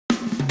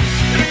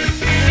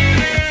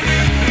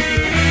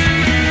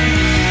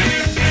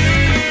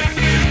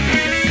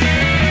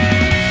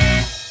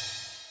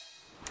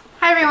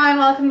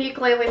welcome to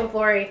Ukulele with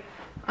Laurie.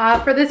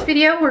 For this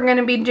video, we're going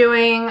to be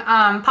doing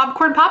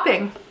popcorn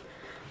popping.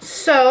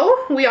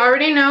 So, we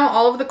already know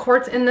all of the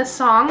chords in this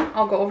song.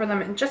 I'll go over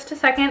them in just a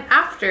second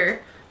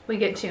after we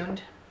get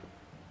tuned.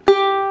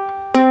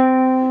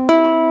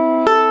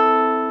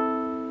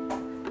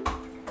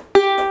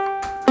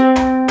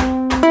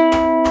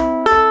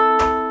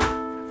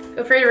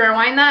 Feel free to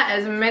rewind that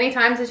as many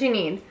times as you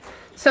need.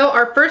 So,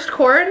 our first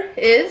chord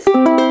is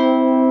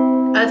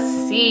a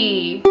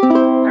C.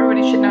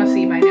 Everybody should know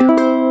C by now.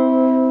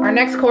 Our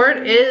next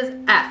chord is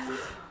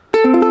F.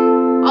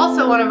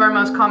 Also one of our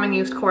most common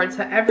used chords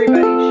that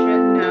everybody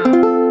should know.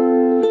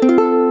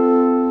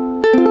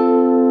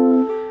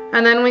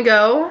 And then we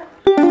go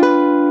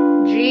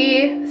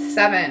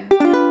G7.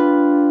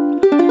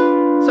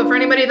 So for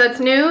anybody that's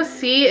new,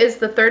 C is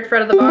the 3rd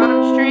fret of the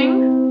bottom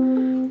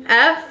string.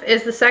 F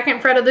is the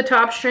 2nd fret of the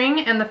top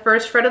string and the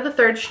 1st fret of the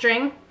 3rd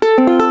string.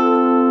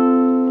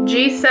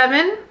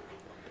 G7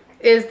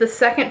 is the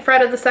 2nd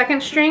fret of the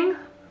 2nd string,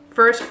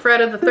 1st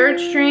fret of the 3rd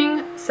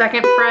string,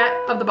 2nd fret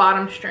of the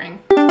bottom string.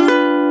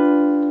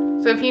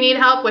 So if you need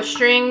help with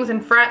strings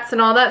and frets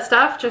and all that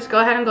stuff, just go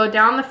ahead and go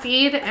down the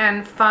feed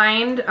and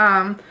find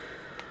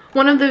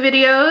one of the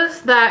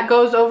videos that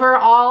goes over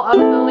all of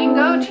the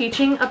lingo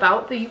teaching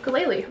about the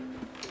ukulele.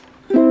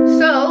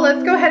 So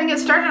let's go ahead and get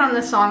started on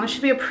this song. This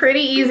should be a pretty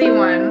easy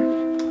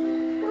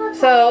one.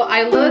 So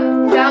I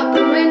looked out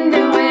the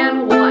window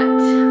and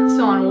what?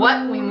 So on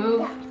what we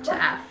move to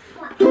F.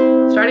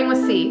 Starting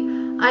with C.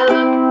 I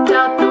looked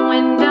out the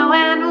window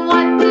and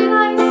what did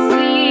I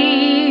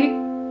see?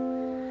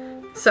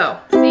 So,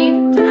 C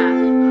to F.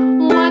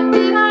 What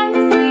did I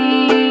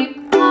see?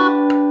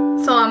 Pop.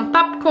 So on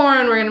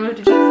popcorn, we're going to move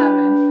to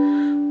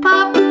G7.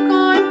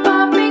 Popcorn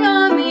popping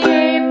on the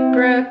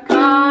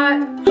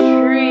apricot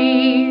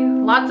tree.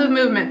 Lots of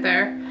movement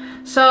there.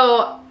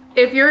 So,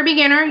 if you're a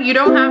beginner, you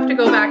don't have to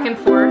go back and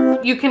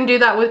forth. You can do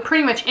that with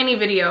pretty much any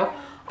video.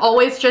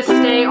 Always just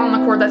stay on the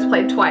chord that's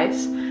played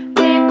twice.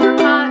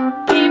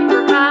 Apricot,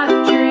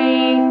 apricot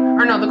tree.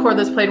 Or no, the chord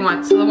that's played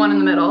once, so the one in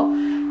the middle.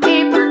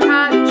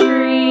 Apricot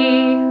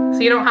tree. So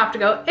you don't have to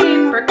go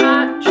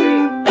apricot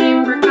tree,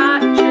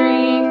 apricot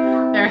tree.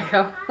 There we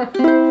go.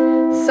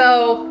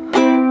 So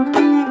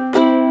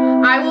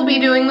I will be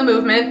doing the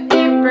movement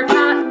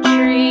apricot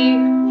tree.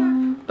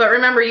 But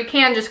remember, you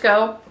can just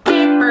go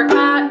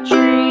apricot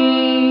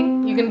tree.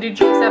 You can do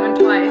G7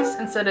 twice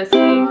instead of C,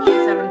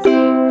 G7, C.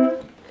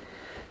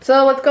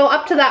 So let's go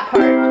up to that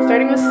part,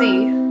 starting with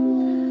C.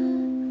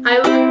 I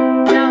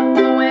looked out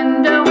the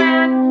window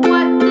and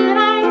what did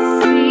I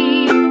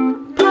see?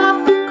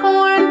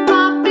 Popcorn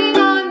popping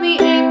on the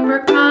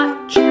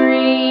apricot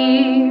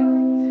tree.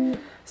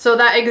 So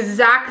that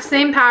exact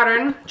same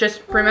pattern,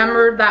 just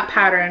remember that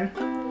pattern.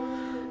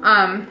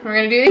 We're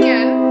gonna do it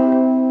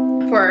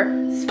again. For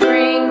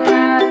spring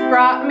has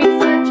brought me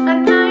such a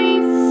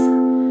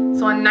nice.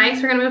 So on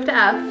nice, we're gonna move to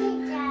F.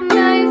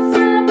 Nice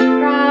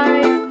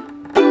surprise.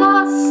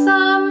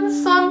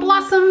 Blossoms. So on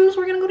blossoms,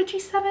 we're gonna go to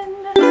G7.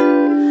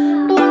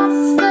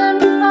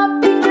 Blossoms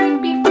popping right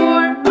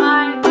before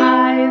my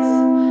eyes.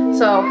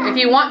 So if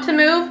you want to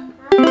move,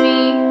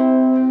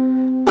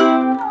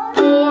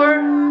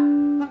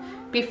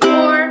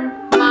 before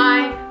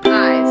my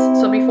eyes.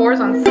 So before is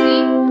on C,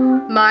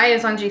 my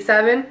is on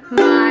G7,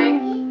 my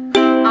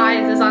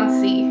eyes is on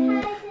C.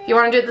 If you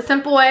want to do it the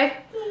simple way,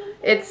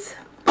 it's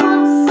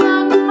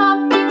blossoms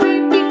popping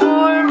right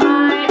before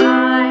my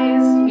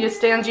eyes. You just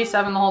stay on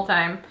G7 the whole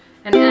time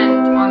and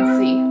end on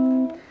C.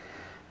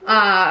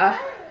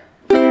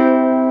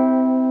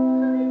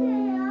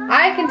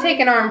 I can take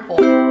an armful.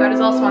 That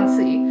is also on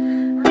C.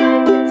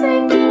 I can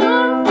take an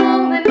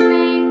armful and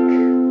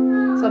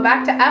make. So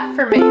back to F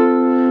for make.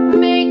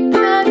 Make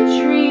a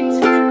treat,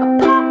 a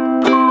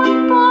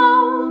popcorn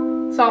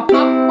ball. So a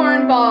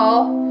popcorn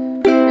ball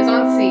is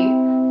on C.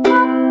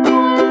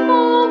 Popcorn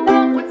ball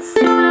that would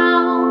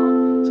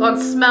smell. So on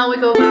smell we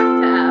go back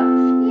to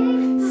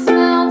F.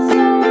 Smell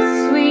so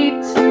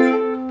sweet.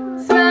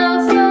 Smell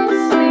so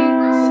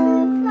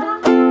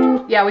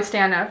sweet. Yeah, we stay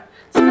on F.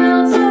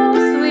 Smell so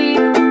sweet.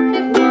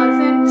 It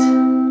wasn't.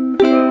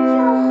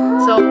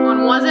 So on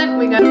wasn't,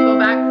 we gotta go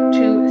back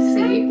to C.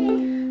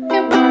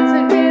 It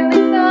wasn't really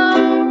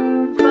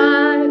so,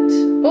 but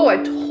oh, I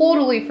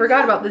totally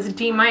forgot about this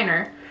D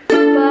minor.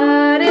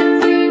 But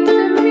it seemed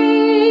to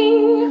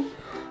me.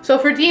 So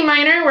for D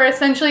minor, we're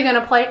essentially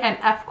gonna play an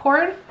F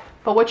chord.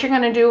 But what you're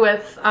gonna do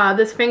with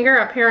this finger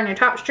up here on your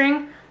top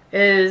string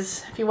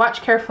is, if you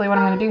watch carefully what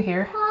I'm gonna do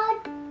here.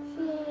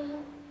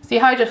 See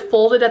how I just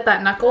folded at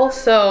that knuckle?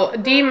 So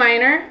D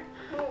minor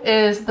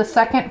is the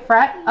 2nd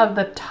fret of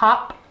the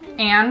top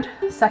and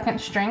 2nd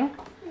string,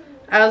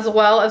 as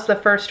well as the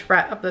 1st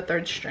fret of the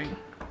 3rd string.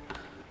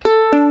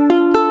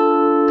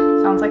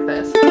 Sounds like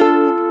this. So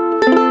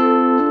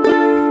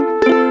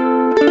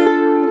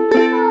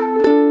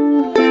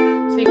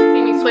you can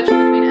see me switching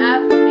between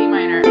F, D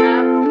minor,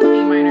 F,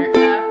 D minor,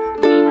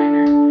 F, D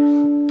minor.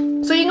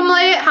 So you can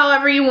play it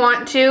however you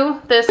want to.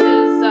 This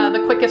is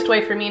the quickest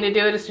way for me to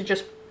do it, is to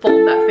just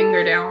fold that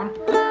finger down.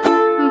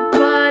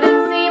 But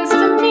it seems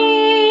to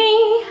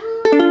me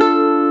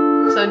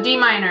So D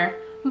minor.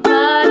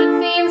 But it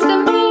seems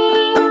to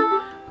me.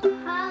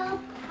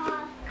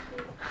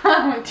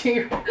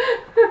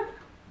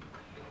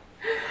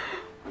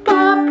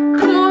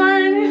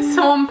 Popcorn.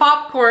 So on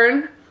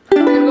popcorn,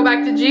 I'm gonna go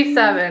back to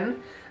G7.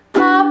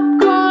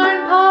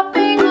 Popcorn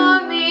popping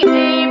on the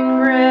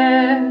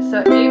apron.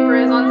 So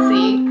apron is on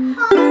C.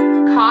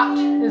 Cot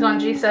is on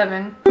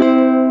G7.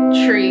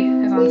 Tree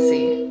is on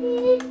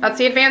C. That's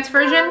the advanced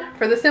version.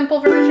 For the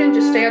simple version,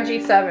 just stay on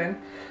G7.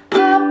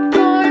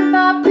 Popcorn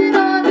popping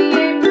on the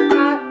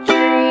apricot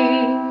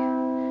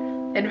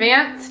tree.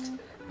 Advanced.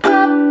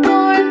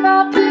 Popcorn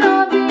popping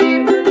on the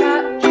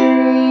apricot tree.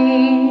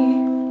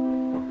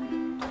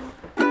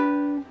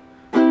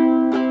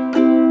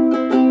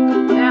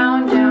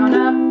 Down, down,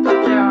 up,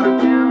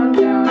 down, down,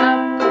 down,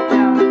 up,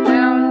 down,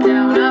 down,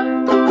 down, up,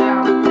 down,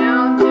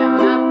 down,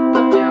 down, up,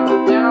 down,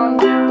 down,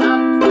 down,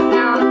 up,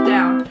 down,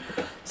 down.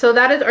 So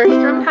that is our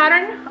strum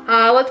pattern.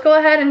 Let's go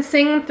ahead and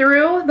sing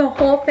through the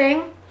whole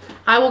thing.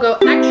 I will go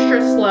extra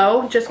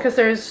slow just because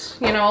there's,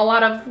 you know, a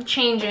lot of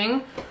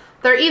changing.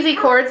 They're easy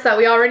chords that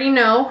we already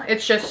know.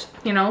 It's just,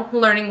 you know,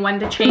 learning when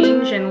to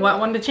change and what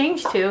one to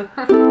change to.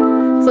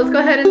 So let's go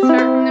ahead and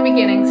start from the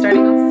beginning,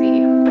 starting on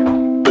C.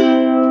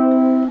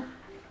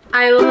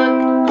 I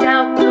looked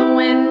out the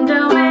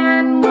window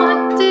and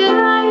what did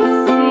I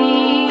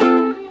see?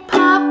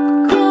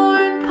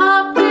 Popcorn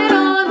popping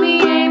on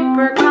the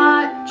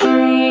apricot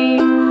tree.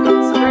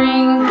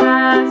 Spring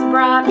has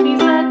brought me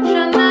such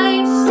a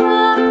nice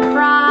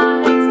surprise.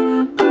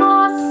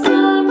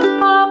 Blossoms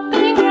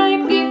popping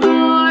right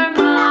before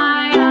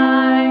my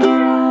eyes.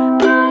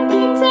 I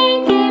can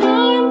take an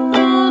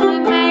armful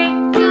and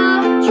make a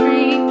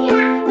tree.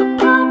 A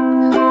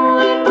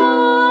popcorn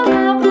ball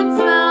that would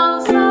smell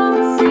so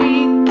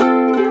sweet.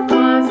 It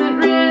wasn't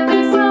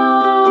really so,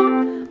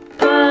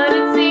 but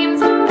it seems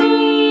to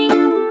me.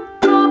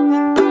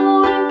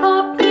 Popcorn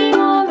popping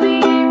on the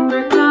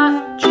apricot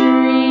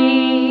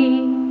tree.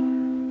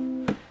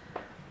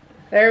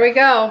 There we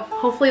go.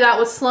 Hopefully that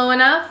was slow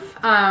enough.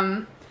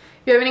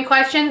 If you have any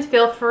questions,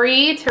 feel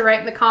free to write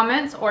in the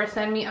comments or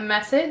send me a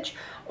message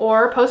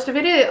or post a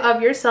video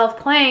of yourself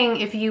playing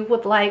if you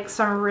would like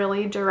some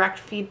really direct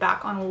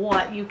feedback on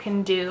what you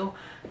can do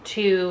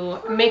to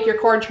make your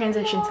chord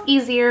transitions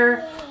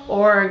easier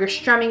or your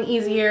strumming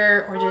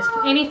easier or just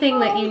anything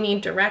that you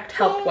need direct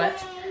help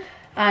with.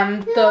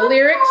 The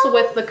lyrics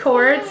with the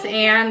chords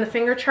and the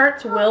finger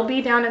charts will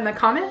be down in the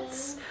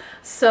comments.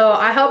 So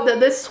I hope that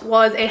this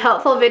was a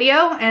helpful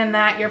video and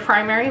that your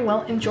primary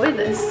will enjoy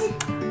this.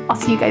 I'll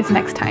see you guys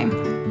next time.